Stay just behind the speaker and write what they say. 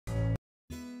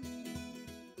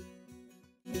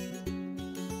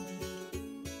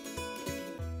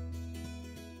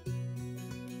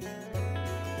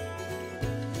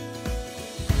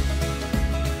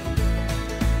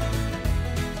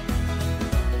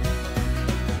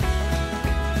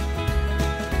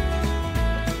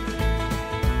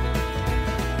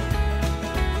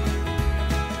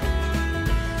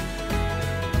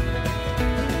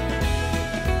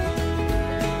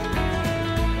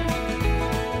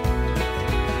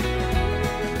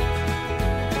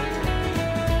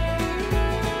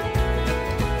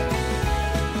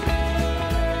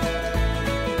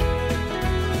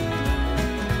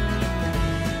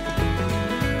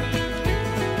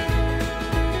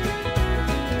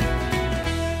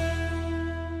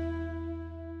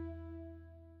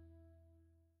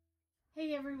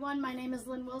everyone, my name is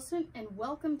Lynn Wilson and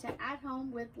welcome to At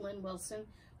Home with Lynn Wilson.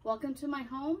 Welcome to my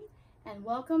home and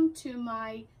welcome to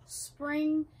my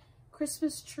spring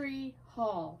Christmas tree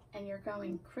haul. And you're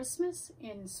going Christmas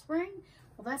in spring?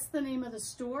 Well, that's the name of the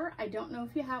store. I don't know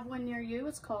if you have one near you.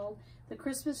 It's called the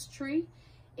Christmas Tree.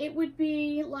 It would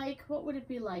be like, what would it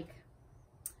be like?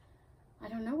 I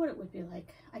don't know what it would be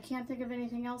like. I can't think of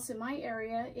anything else in my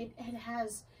area. It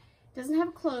doesn't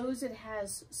have clothes. It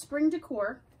has spring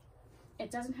decor. It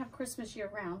doesn't have Christmas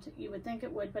year round. You would think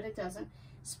it would, but it doesn't.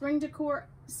 Spring decor,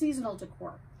 seasonal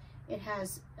decor. It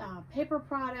has paper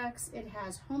products. It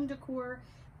has home decor,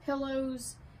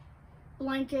 pillows,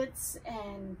 blankets,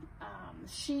 and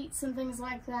sheets and things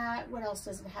like that. What else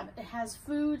does it have? It has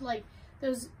food, like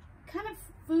those kind of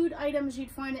food items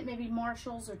you'd find at maybe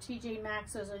Marshall's or TJ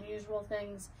Maxx, those unusual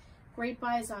things. Great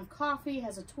buys on coffee,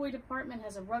 has a toy department,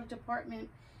 has a rug department.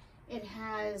 It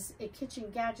has a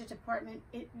kitchen gadget department.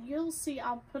 You'll see,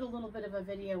 I'll put a little bit of a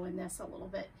video in this a little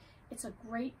bit. It's a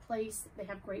great place. They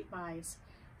have great buys.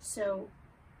 So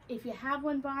if you have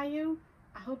one by you,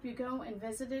 I hope you go and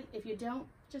visit it. If you don't,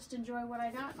 just enjoy what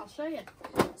I got and I'll show you.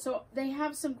 So they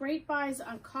have some great buys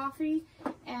on coffee,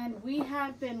 and we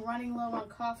have been running low on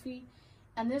coffee.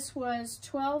 And this was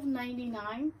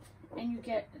 $12.99 and you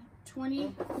get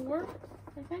 24,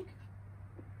 I think.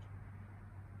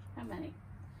 How many?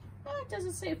 Oh, it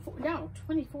doesn't say, no,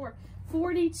 24.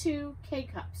 42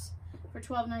 K-Cups for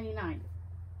 $12.99.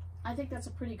 I think that's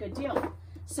a pretty good deal.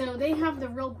 So they have the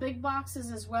real big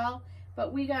boxes as well,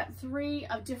 but we got 3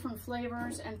 of different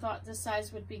flavors and thought this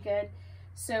size would be good.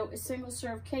 So a single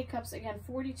serve K-Cups, again,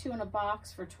 42 in a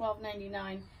box for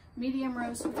 $12.99. Medium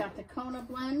roast, we got the Kona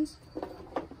blend.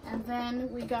 And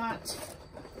then we got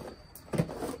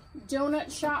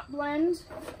Donut Shop blend.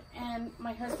 And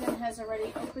my husband has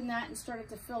already opened that and started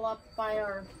to fill up by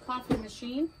our coffee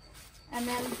machine. And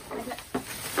then I got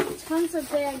tons of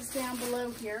bags down below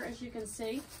here, as you can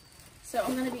see. So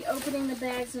I'm going to be opening the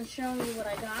bags and showing you what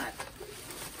I got.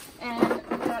 And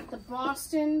we got the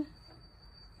Boston's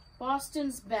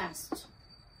Best.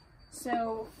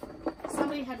 So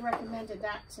somebody had recommended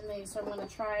that to me, so I'm going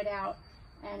to try it out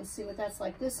and see what that's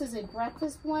like. This is a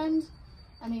breakfast blend,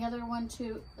 and the other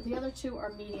two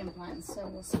are medium blends, so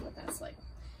we'll see what that's like.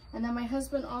 And then my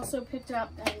husband also picked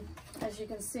up, and as you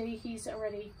can see, he's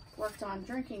already worked on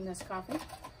drinking this coffee.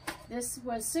 This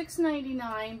was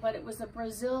 $6.99, but it was the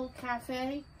Brazil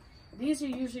Cafe. These are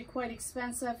usually quite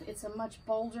expensive. It's a much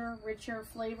bolder, richer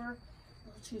flavor. A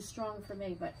little too strong for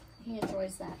me, but he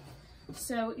enjoys that.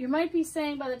 So you might be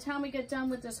saying by the time we get done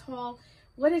with this haul,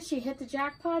 what did she hit the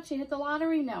jackpot? She hit the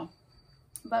lottery? No.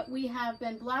 But we have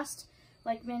been blessed,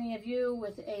 like many of you,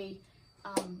 with a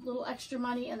little extra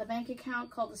money in the bank account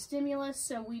called the stimulus.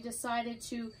 So we decided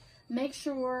to make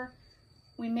sure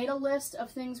we made a list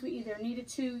of things we either needed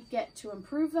to get to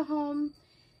improve the home,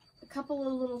 a couple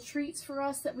of little treats for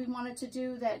us that we wanted to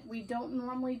do that we don't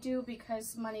normally do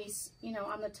because money's,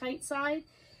 on the tight side.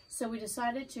 So we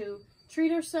decided to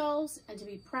treat ourselves and to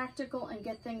be practical and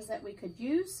get things that we could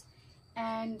use.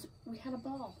 And we had a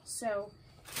ball. So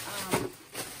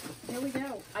there we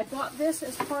go. I bought this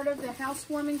as part of the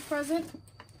housewarming present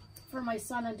for my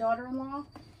son and daughter-in-law.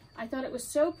 I thought it was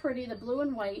so pretty, the blue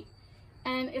and white.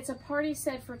 And it's a party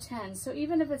set for 10. So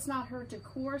even if it's not her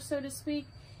decor, so to speak,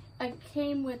 it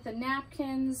came with the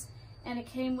napkins and it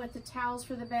came with the towels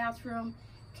for the bathroom,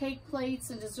 cake plates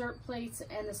and dessert plates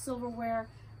and the silverware.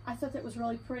 I thought that was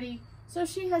really pretty. So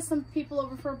she has some people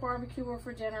over for a barbecue or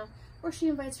for dinner, or she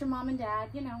invites her mom and dad,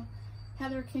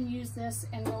 Heather can use this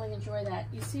and really enjoy that.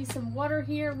 You see some water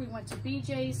here. We went to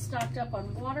BJ's, stocked up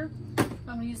on water. I'm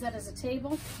going to use that as a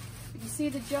table. If you see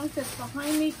the junk that's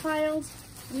behind me piled,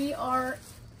 we are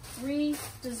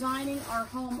redesigning our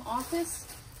home office.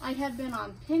 I have been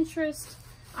on Pinterest.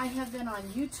 I have been on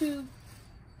YouTube.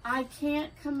 I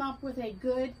can't come up with a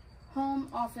good home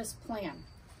office plan.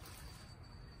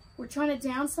 We're trying to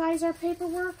downsize our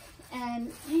paperwork,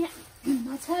 and man,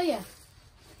 I'll tell you,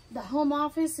 the home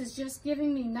office is just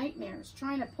giving me nightmares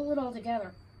trying to pull it all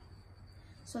together.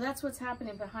 So that's what's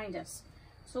happening behind us.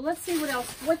 So let's see what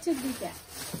else. What did we get?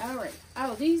 All right.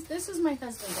 Oh, this is my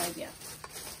husband's idea.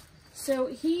 So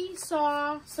he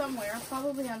saw somewhere,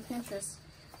 probably on Pinterest,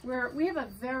 where we have a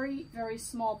very, very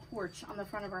small porch on the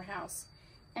front of our house.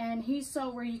 And he saw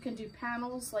where you can do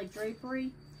panels like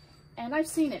drapery. And I've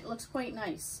seen it. It looks quite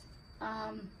nice.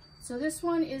 So this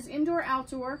one is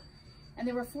indoor-outdoor, and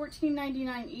they were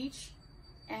 $14.99 each,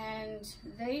 and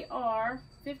they are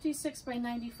 56 by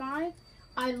 95.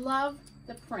 I love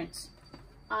the print.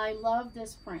 I love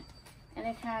this print. And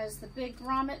it has the big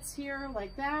grommets here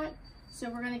like that.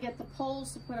 So we're going to get the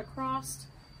poles to put across,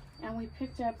 And we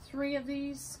picked up 3 of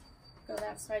these. Go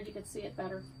that side, you can see it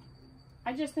better.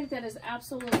 I just think that is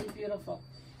absolutely beautiful.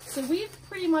 So we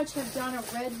pretty much have done a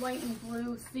red, white, and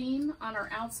blue theme on our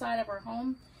outside of our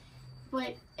home.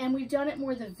 And we've done it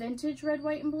more the vintage red,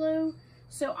 white, and blue.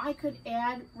 So I could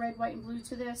add red, white, and blue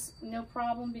to this, no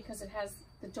problem, because it has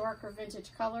the darker vintage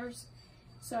colors.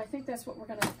 So I think that's what we're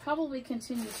gonna probably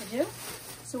continue to do.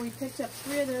 So we picked up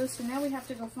 3 of those. So now we have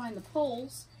to go find the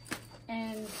poles.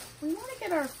 And we wanna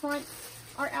get our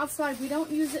outside, we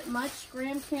don't use it much.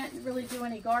 Graham can't really do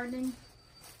any gardening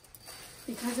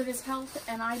because of his health,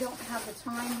 and I don't have the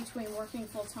time between working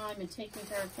full-time and taking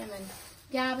care of him and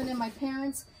Gavin and my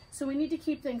parents. So we need to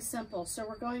keep things simple. So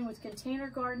we're going with container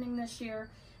gardening this year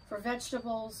for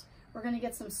vegetables. We're gonna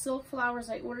get some silk flowers.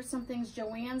 I ordered some things.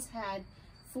 Joann's had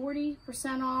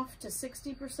 40% off to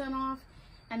 60% off.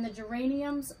 And the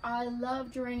geraniums, I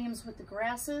love geraniums with the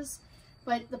grasses.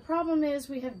 But the problem is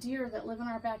we have deer that live in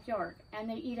our backyard and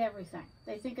they eat everything.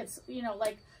 They think it's, you know,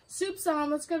 like soup's on,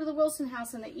 let's go to the Wilson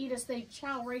house, and they eat us, they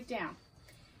chow right down.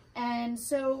 And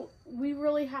so we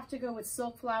really have to go with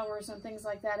silk flowers and things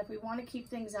like that if we want to keep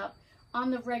things up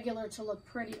on the regular to look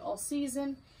pretty all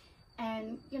season.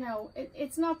 And, you know,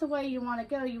 it's not the way you want to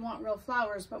go. You want real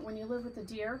flowers, but when you live with the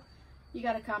deer, you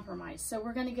got to compromise. So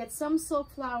we're going to get some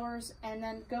silk flowers and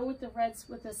then go with the reds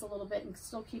with this a little bit and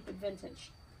still keep it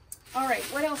vintage. All right,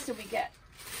 what else did we get?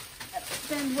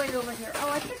 Then way over here. Oh,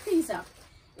 I picked these up.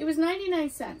 It was 99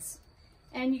 cents,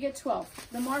 and you get 12.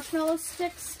 The marshmallow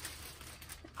sticks.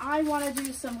 I want to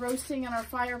do some roasting in our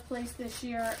fireplace this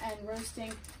year and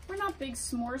roasting. We're not big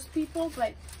s'mores people,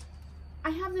 but I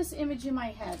have this image in my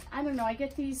head. I don't know, I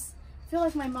get these, I feel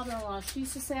like my mother-in-law, she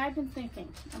used to say, I've been thinking.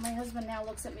 And my husband now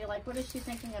looks at me like, what is she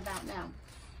thinking about now?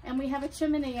 And we have a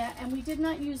chimenea, and we did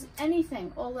not use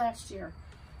anything all last year.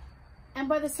 And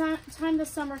by the time the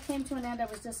summer came to an end, I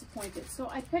was disappointed. So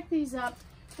I picked these up,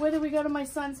 whether we go to my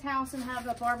son's house and have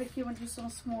a barbecue and do some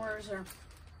s'mores or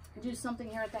do something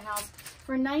here at the house.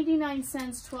 For 99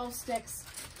 cents, 12 sticks,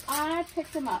 I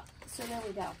picked them up. So there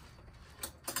we go.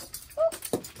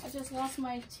 Oop, I just lost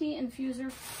my tea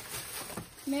infuser.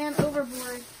 Man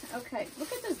overboard. Okay,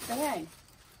 look at this bag.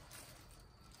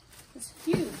 It's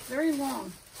huge, very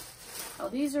long. Oh,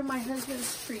 these are my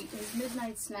husband's treat, his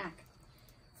midnight snack.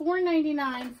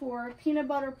 $4.99 for peanut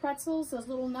butter pretzels, those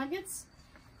little nuggets.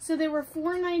 So they were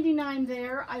 $4.99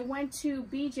 there. I went to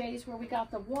BJ's where we got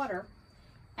the water,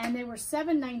 and they were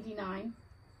 $7.99.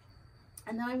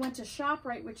 And then I went to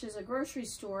ShopRite, which is a grocery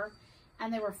store,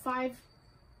 and they were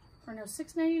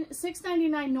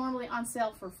 $6.99 normally, on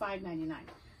sale for $5.99.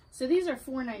 So these are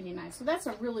 $4.99. So that's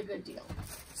a really good deal.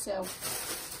 So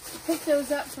pick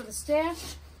those up for the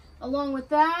stash. Along with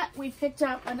that, we picked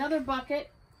up another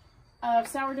bucket of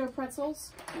sourdough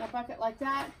pretzels in a bucket like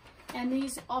that, and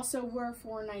these also were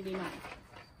 $4.99.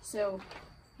 So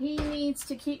he needs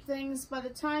to keep things, by the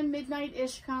time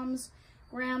midnight-ish comes,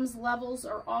 Graham's levels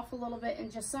are off a little bit,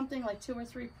 and just something like 2 or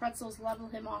 3 pretzels level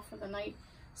him off for the night.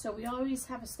 So we always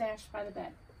have a stash by the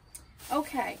bed.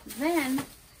 Okay, then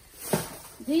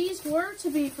these were to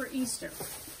be for Easter.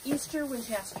 Easter was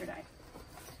yesterday.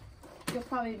 You'll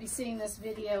probably be seeing this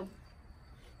video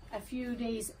a few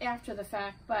days after the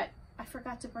fact, but I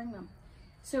forgot to bring them.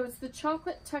 So it's the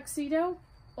chocolate tuxedo,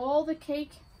 all the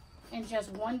cake in just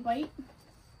one bite.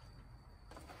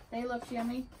 They look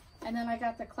yummy. And then I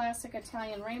got the classic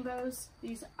Italian rainbows.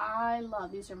 These I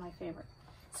love. These are my favorite.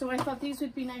 So I thought these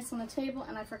would be nice on the table,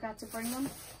 and I forgot to bring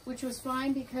them, which was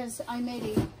fine because I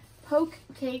made a poke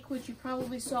cake, which you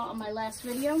probably saw on my last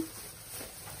video.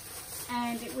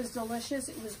 And it was delicious.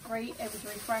 It was great. It was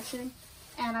refreshing.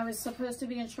 And I was supposed to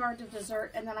be in charge of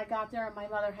dessert, and then I got there and my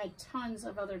mother had tons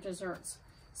of other desserts.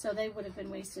 So they would have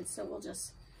been wasted. So we'll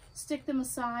just stick them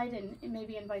aside and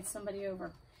maybe invite somebody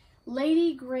over.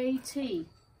 Lady Grey tea.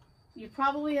 You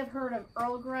probably have heard of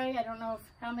Earl Grey. I don't know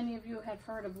how many of you have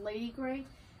heard of Lady Grey.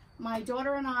 My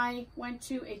daughter and I went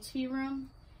to a tea room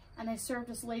and they served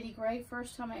us Lady Grey.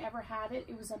 First time I ever had it.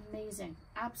 It was amazing.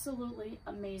 Absolutely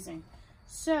amazing.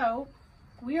 So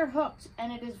we are hooked,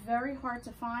 and it is very hard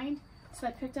to find. So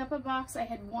I picked up a box. I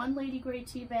had 1 Lady Grey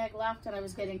tea bag left, and I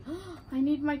was getting, oh, I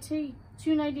need my tea.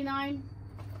 $2.99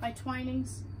 by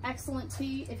Twinings. Excellent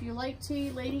tea. If you like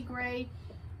tea, Lady Grey,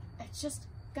 it's just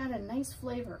got a nice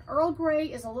flavor. Earl Grey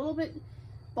is a little bit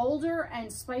bolder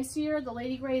and spicier. The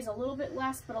Lady Grey is a little bit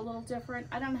less, but a little different.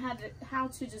 I don't know how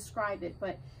to describe it,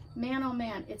 but man, oh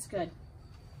man, it's good.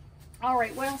 All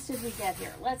right, what else did we get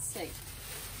here? Let's see.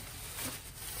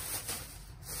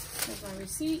 Here's my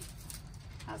receipt.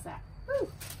 How's that? Woo.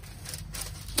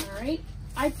 All right.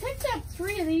 I picked up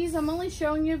 3 of these. I'm only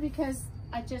showing you because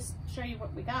I just show you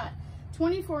what we got.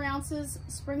 24 ounces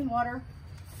spring water.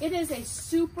 It is a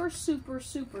super, super,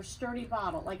 super sturdy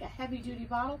bottle, like a heavy duty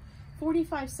bottle.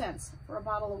 45 cents for a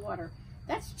bottle of water.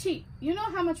 That's cheap. You know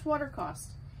how much water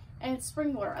costs. And it's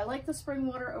spring water. I like the spring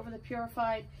water over the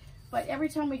purified, but every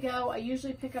time we go, I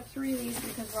usually pick up 3 of these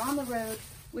because we're on the road,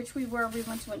 which we were. We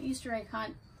went to an Easter egg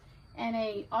hunt and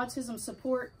a autism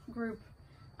support group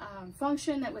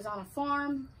function that was on a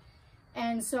farm.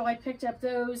 And so I picked up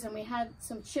those, and we had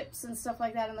some chips and stuff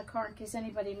like that in the car in case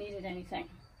anybody needed anything.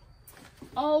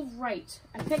 All right,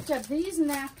 I picked up these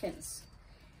napkins.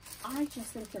 I just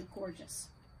think they're gorgeous.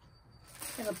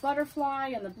 They have a butterfly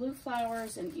and the blue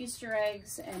flowers and Easter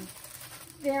eggs, and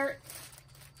they're,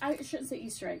 I shouldn't say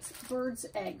Easter eggs, birds'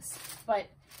 eggs, but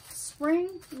spring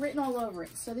written all over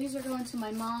it. So these are going to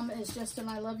my mom as just an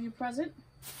I love you present.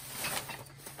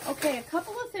 Okay, a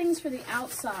couple of things for the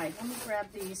outside. Let me grab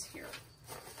these here.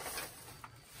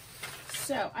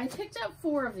 So I picked up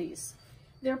 4 of these.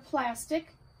 They're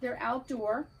plastic. They're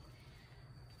outdoor.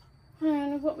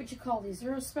 What would you call these? Is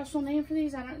there a special name for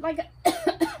these? I don't like.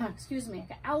 Excuse me.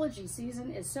 Allergy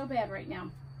season is so bad right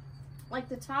now. Like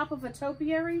the top of a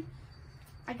topiary,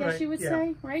 I guess you would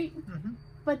say, right? Mm-hmm.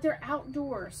 But they're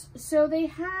outdoors. So they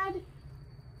had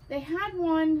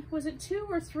one. Was it 2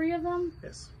 or 3 of them?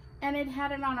 Yes. And it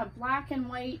had it on a black and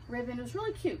white ribbon. It was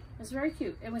really cute. It was very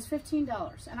cute. It was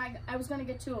 $15, and I was going to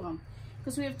get 2 of them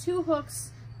because we have 2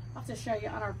 hooks. I'll have to show you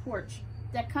on our porch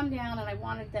that come down, and I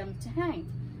wanted them to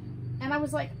hang. And I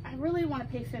was like, I really want to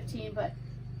pay $15, but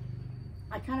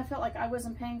I kind of felt like I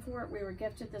wasn't paying for it. We were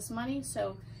gifted this money,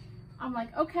 so I'm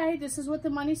like, okay, this is what the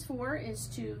money's for, is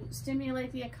to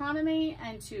stimulate the economy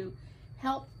and to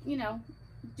help, you know,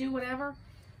 do whatever.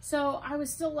 So I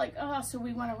was still like, oh, so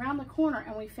we went around the corner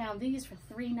and we found these for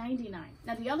 $3.99.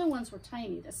 Now the other ones were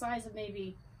tiny, the size of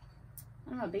maybe, I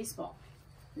don't know, a baseball.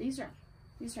 These are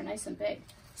nice and big.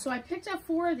 So I picked up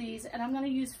 4 of these, and I'm going to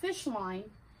use fish line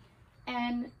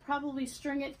and probably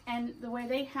string it. And the way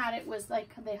they had it was like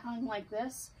they hung like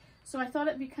this. So I thought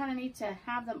it'd be kind of neat to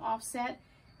have them offset,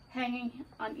 hanging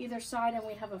on either side, and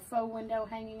we have a faux window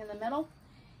hanging in the middle.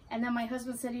 And then my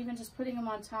husband said even just putting them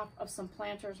on top of some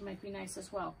planters might be nice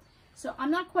as well. So I'm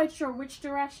not quite sure which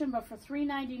direction, but for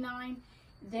 $3.99,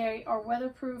 they are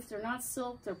weatherproof. They're not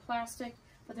silk, they're plastic,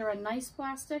 but they're a nice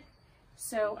plastic.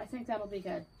 So I think that'll be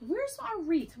good. Where's our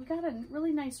wreath? We got a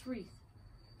really nice wreath.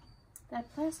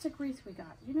 That plastic wreath we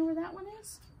got. You know where that one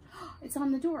is? It's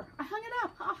on the door. I hung it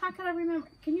up. Oh, how could I remember?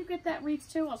 Can you get that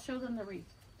wreath too? I'll show them the wreath.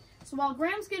 So while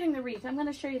Graham's getting the wreath, I'm going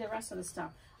to show you the rest of the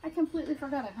stuff. I completely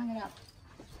forgot I hung it up.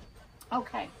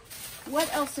 Okay,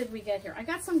 what else did we get here? I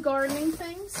got some gardening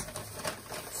things.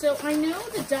 So I know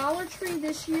the Dollar Tree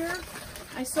this year,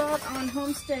 I saw it on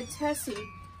Homestead Tessie,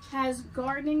 has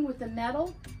gardening with the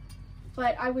metal,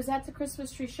 but I was at the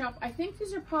Christmas tree shop. I think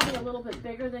these are probably a little bit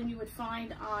bigger than you would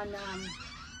find on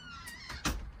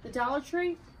the Dollar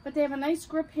Tree, but they have a nice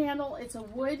grip handle. It's a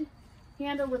wood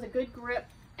handle with a good grip,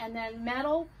 and then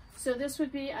metal. So this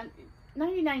would be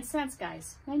 99 cents,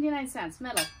 guys, 99 cents,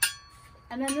 metal.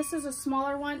 And then this is a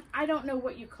smaller one. I don't know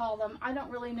what you call them. I don't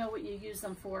really know what you use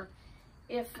them for.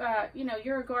 If, you know,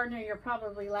 you're a gardener, you're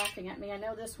probably laughing at me. I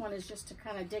know this one is just to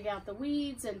kind of dig out the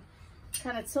weeds and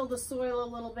kind of till the soil a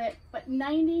little bit. But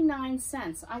 99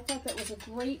 cents. I thought that was a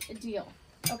great deal.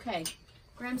 Okay,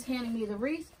 Graham's handing me the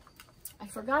wreath. I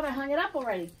forgot I hung it up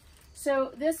already.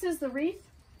 So this is the wreath.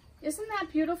 Isn't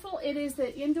that beautiful? It is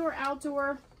the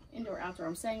indoor-outdoor. Indoor-outdoor.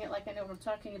 I'm saying it like I know what I'm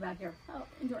talking about here. Oh,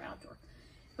 indoor-outdoor.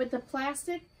 But the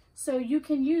plastic, so you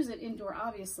can use it indoor,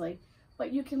 obviously,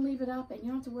 but you can leave it up and you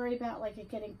don't have to worry about like it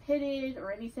getting pitted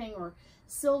or anything, or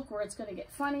silk where it's going to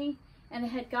get funny. And it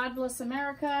had God Bless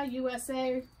America,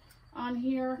 USA on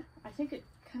here. I think it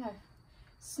kind of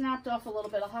snapped off a little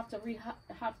bit. I'll have to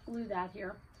hot glue that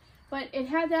here. But it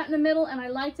had that in the middle, and I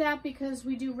like that because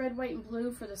we do red, white, and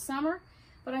blue for the summer.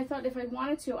 But I thought if I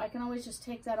wanted to, I can always just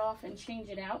take that off and change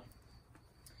it out.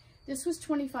 This was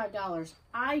 $25.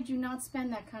 I do not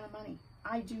spend that kind of money.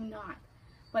 I do not.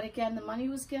 But again, the money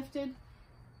was gifted.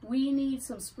 We need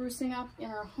some sprucing up in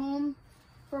our home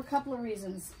for a couple of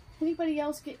reasons. Anybody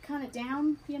else get kind of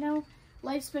down, you know?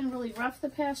 Life's been really rough the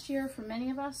past year for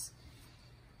many of us.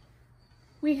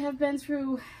 We have been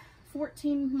through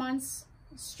 14 months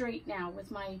straight now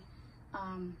with my,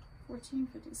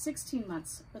 16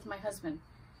 months with my husband.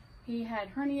 He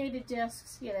had herniated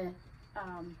discs. He had a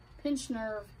pinched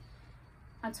nerve.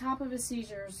 On top of his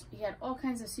seizures, he had all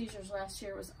kinds of seizures last year.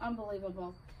 It was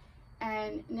unbelievable.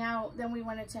 And now, then we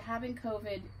went into having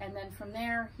COVID, and then from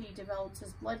there, he developed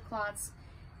his blood clots.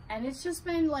 And it's just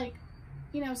been like,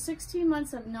 you know, 16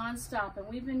 months of nonstop, and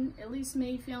we've been, at least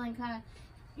me, feeling kind of,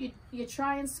 you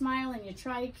try and smile and you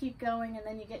try to keep going, and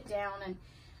then you get down.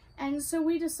 And so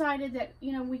we decided that,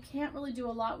 you know, we can't really do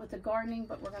a lot with the gardening,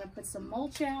 but we're going to put some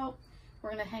mulch out.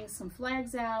 We're going to hang some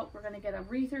flags out. We're going to get a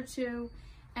wreath or two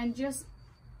and just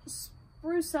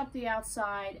spruce up the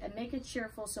outside and make it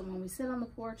cheerful. So when we sit on the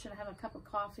porch and have a cup of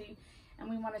coffee and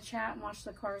we want to chat and watch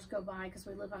the cars go by because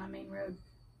we live on a main road,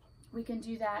 we can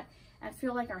do that and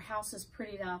feel like our house is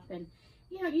prettied up. And,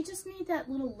 you know, you just need that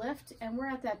little lift. And we're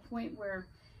at that point where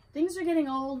things are getting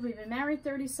old. We've been married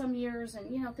 30 some years, and,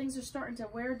 you know, things are starting to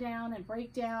wear down and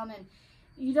break down, and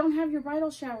you don't have your bridal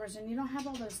showers and you don't have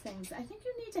all those things. I think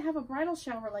you need to have a bridal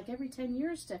shower like every 10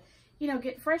 years to, you know,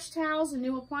 get fresh towels and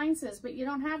new appliances, but you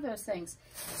don't have those things.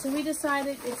 So we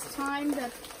decided it's time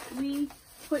that we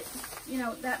put, you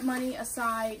know, that money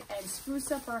aside and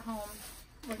spruce up our home.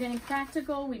 We're getting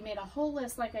practical. We made a whole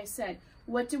list, like I said.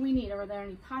 What do we need? Are there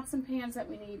any pots and pans that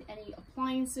we need? Any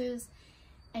appliances?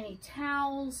 Any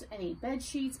towels? Any bed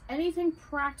sheets? Anything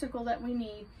practical that we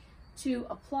need to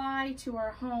apply to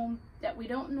our home that we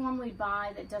don't normally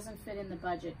buy, that doesn't fit in the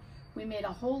budget. We made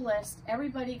a whole list.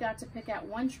 Everybody got to pick out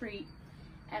one treat.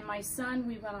 And my son,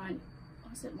 we went on,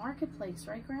 was it Marketplace,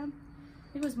 right, Graham?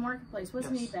 I think it was Marketplace,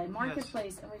 wasn't eBay?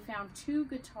 Marketplace, and we found 2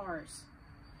 guitars.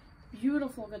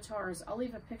 Beautiful guitars. I'll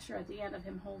leave a picture at the end of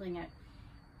him holding it.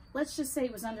 Let's just say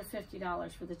it was under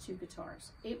 $50 for the 2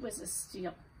 guitars. It was a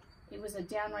steal. It was a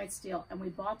downright steal. And we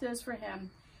bought those for him,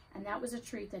 and that was a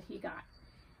treat that he got.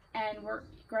 And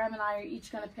Graham and I are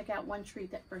each going to pick out one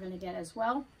treat that we're going to get as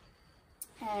well.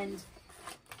 And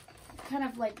kind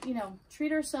of like, you know,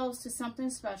 treat ourselves to something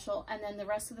special, and then the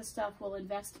rest of the stuff we'll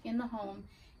invest in the home,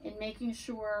 in making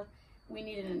sure. We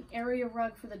needed an area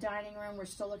rug for the dining room. We're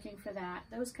still looking for that.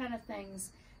 Those kind of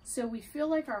things. So we feel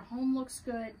like our home looks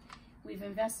good. We've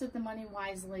invested the money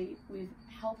wisely. We've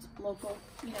helped local,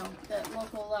 you know, the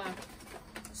local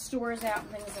stores out and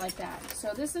things like that.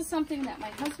 So this is something that my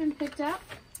husband picked up.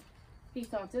 He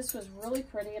thought this was really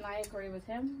pretty, and I agree with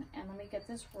him. And let me get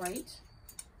this right.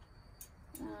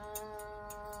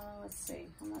 Let's see.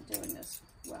 I'm not doing this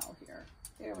well here.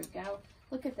 There we go.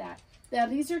 Look at that. Now,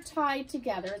 these are tied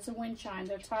together. It's a wind chime.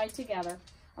 They're tied together.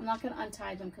 I'm not going to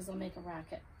untie them because they'll make a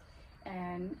racket.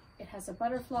 And it has a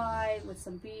butterfly with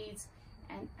some beads.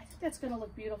 And I think that's going to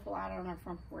look beautiful out on our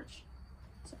front porch.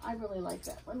 So I really like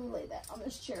that. Let me lay that on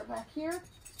this chair back here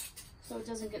so it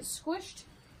doesn't get squished.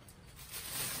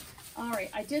 All right,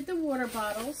 I did the water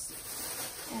bottles.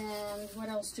 And what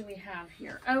else do we have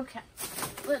here? Okay,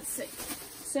 let's see.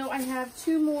 So I have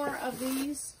 2 more of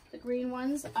these, the green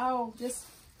ones. Oh, this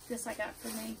I got for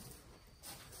me.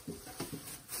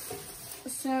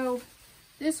 So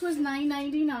this was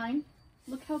 $9.99.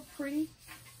 Look how pretty.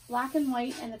 Black and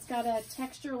white, and it's got a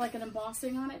texture like an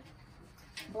embossing on it.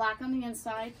 Black on the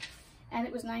inside. And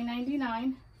it was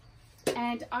 $9.99.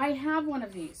 And I have one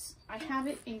of these. I have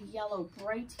it in yellow,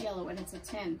 bright yellow, and it's a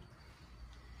tin.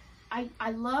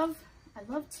 I love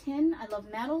tin. I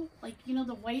love metal. Like, you know,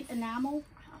 the white enamel.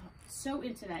 So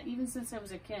into that, even since I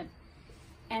was a kid.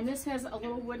 And this has a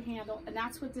little wood handle, and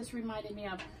that's what this reminded me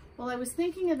of. Well, I was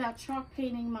thinking about chalk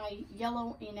painting my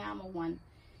yellow enamel one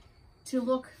to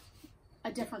look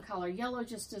a different color. Yellow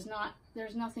just does not,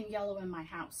 there's nothing yellow in my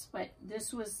house, but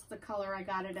this was the color I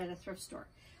got it at a thrift store.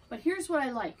 But here's what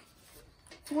I like.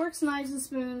 Forks, knives, and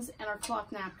spoons, and our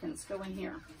cloth napkins go in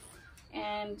here.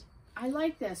 And I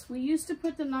like this. We used to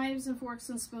put the knives and forks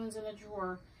and spoons in a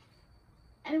drawer,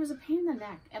 and it was a pain in the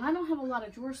neck, and I don't have a lot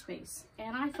of drawer space.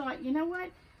 And I thought, you know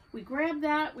what? We grab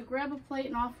that, we grab a plate,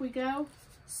 and off we go.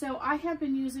 So I have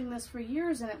been using this for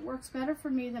years, and it works better for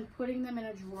me than putting them in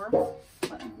a drawer.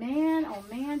 But man, oh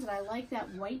man, did I like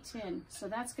that white tin. So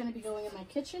that's going to be going in my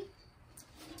kitchen.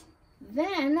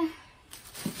 Then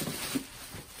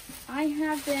I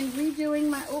have been redoing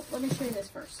my, oh, let me show you this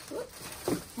first. Whoop.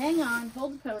 Hang on,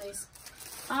 hold the ponies.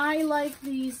 I like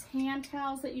these hand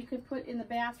towels that you could put in the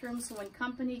bathroom, so when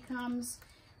company comes,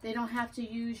 they don't have to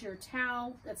use your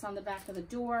towel that's on the back of the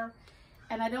door.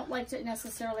 And I don't like to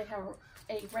necessarily have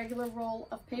a regular roll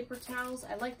of paper towels.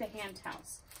 I like the hand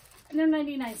towels. And they're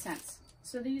 99 cents.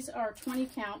 So these are 20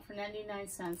 count for 99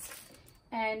 cents.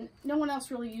 And no one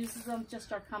else really uses them,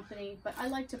 just our company. But I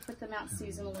like to put them out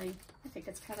seasonally. I think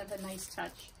it's kind of a nice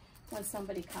touch when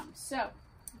somebody comes. So,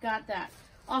 got that.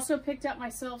 Also picked up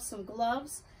myself some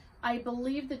gloves. I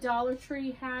believe the Dollar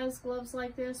Tree has gloves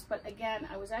like this, but again,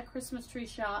 I was at Christmas Tree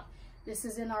Shop. This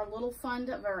is in our little fund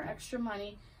of our extra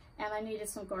money, and I needed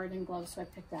some gardening gloves, so I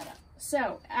picked that up.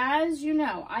 So, as you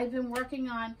know, I've been working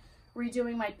on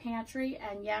redoing my pantry,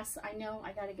 and yes, I know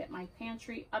I got to get my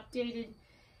pantry updated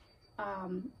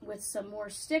with some more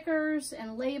stickers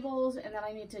and labels, and then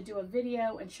I need to do a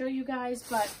video and show you guys,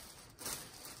 but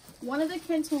One of the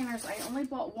containers, I only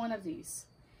bought one of these.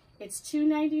 It's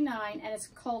 $2.99 and it's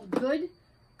called Good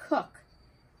Cook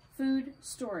Food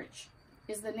Storage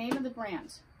is the name of the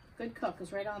brand. Good Cook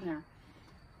is right on there.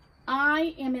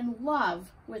 I am in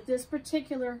love with this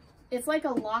particular, it's like a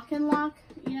lock and lock.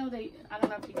 You know, I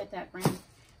don't know if you get that brand.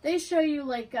 They show you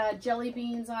like jelly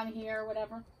beans on here or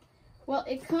whatever. Well,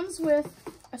 it comes with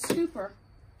a scooper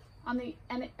on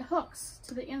and it hooks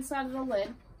to the inside of the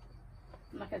lid.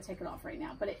 I'm not going to take it off right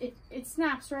now, but it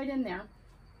snaps right in there.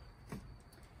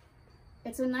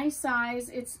 It's a nice size.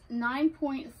 It's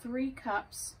 9.3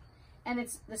 cups, and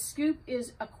the scoop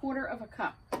is 1/4 of a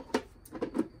cup.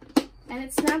 And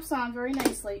it snaps on very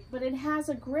nicely, but it has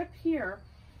a grip here.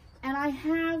 And I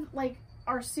have like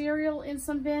our cereal in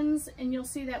some bins, and you'll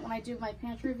see that when I do my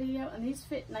pantry video, and these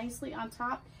fit nicely on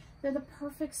top. They're the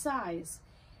perfect size.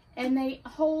 And they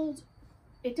hold,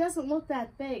 it doesn't look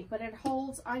that big, but it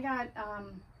holds, I got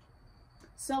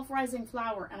self-rising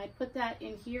flour, and I put that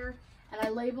in here, and I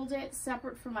labeled it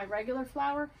separate from my regular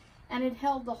flour, and it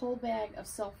held the whole bag of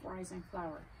self-rising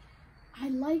flour. I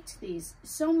liked these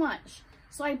so much.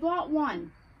 So I bought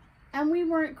one,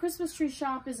 and Christmas tree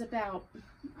shop is about,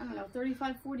 I don't know,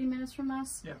 35, 40 minutes from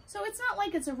us. Yeah. So it's not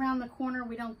like it's around the corner.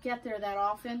 We don't get there that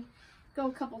often. Go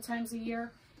a couple times a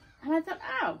year. And I thought,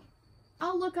 oh,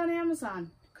 I'll look on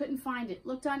Amazon. Couldn't find it.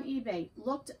 Looked on eBay.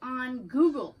 Looked on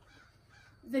Google.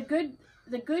 The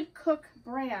Good Cook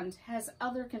brand has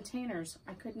other containers.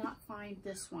 I could not find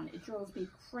this one. It drove me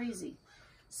crazy.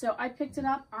 So I picked it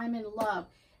up. I'm in love.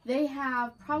 They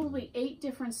have probably 8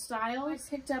 different styles. I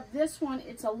picked up this one.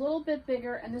 It's a little bit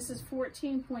bigger, and this is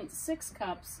 14.6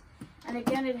 cups. And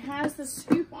again, it has the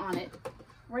scoop on it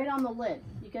right on the lid.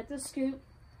 You get the scoop.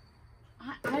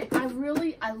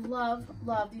 I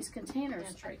love these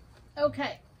containers.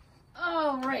 Okay.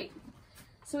 All right.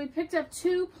 So we picked up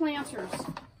 2 planters.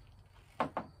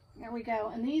 There we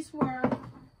go. And these were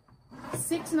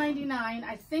 $6.99.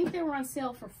 I think they were on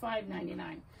sale for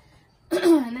 $5.99.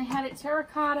 And they had it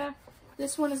terracotta.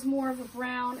 This one is more of a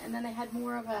brown, and then they had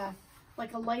more of a,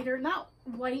 like a lighter, not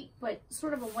white, but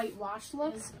sort of a whitewash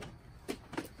look.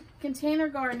 Container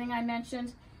gardening, I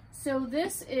mentioned. So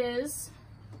this is,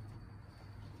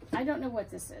 I don't know what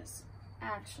this is,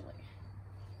 actually.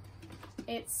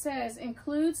 It says,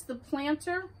 includes the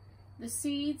planter, the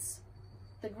seeds,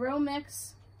 the grow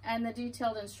mix, and the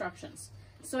detailed instructions.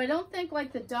 So I don't think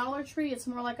like the Dollar Tree, it's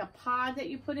more like a pod that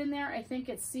you put in there. I think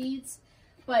it's seeds,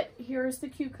 but here's the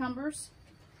cucumbers.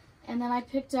 And then I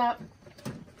picked up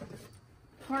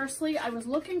parsley. I was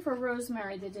looking for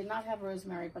rosemary. They did not have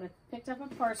rosemary, but I picked up a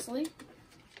parsley.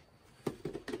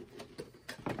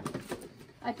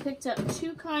 I picked up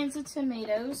 2 kinds of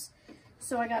tomatoes.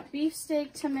 So I got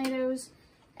beefsteak tomatoes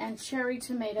and cherry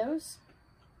tomatoes.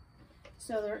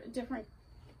 So they're different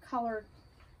colored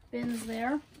bins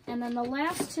there. And then the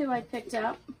last 2 I picked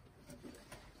up,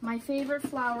 my favorite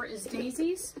flower is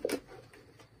daisies.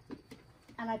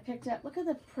 And I picked up, look at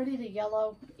the pretty the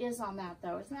yellow is on that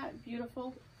though. Isn't that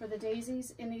beautiful for the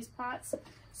daisies in these pots?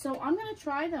 So I'm going to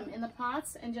try them in the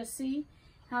pots and just see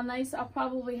how nice. I'll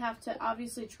probably have to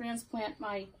obviously transplant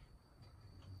my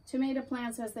tomato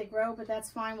plants as they grow, but that's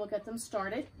fine. We'll get them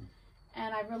started.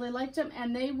 And I really liked them.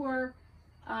 And they were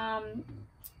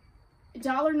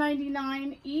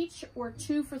 $1.99 each, or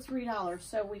 2 for $3.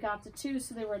 So we got the 2,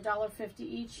 so they were $1.50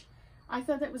 each. I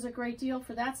thought that was a great deal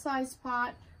for that size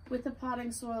pot with the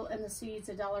potting soil and the seeds,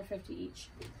 $1.50 each.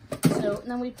 So and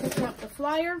then we picked up the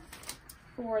flyer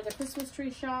for the Christmas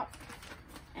tree shop,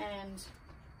 and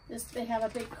this, they have a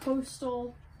big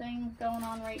coastal thing going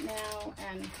on right now,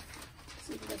 and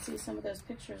see if you can see some of those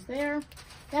pictures there.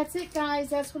 That's it, guys.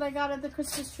 That's what I got at the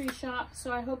Christmas tree shop.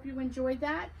 So I hope you enjoyed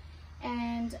that.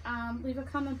 And leave a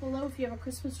comment below if you have a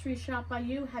Christmas tree shop by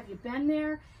you. Have you been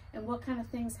there? And what kind of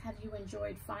things have you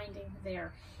enjoyed finding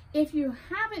there? If you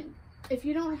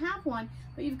don't have one,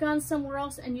 but you've gone somewhere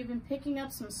else and you've been picking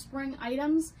up some spring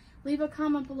items, leave a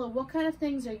comment below. What kind of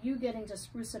things are you getting to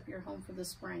spruce up your home for the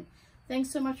spring?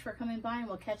 Thanks so much for coming by, and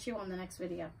we'll catch you on the next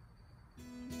video.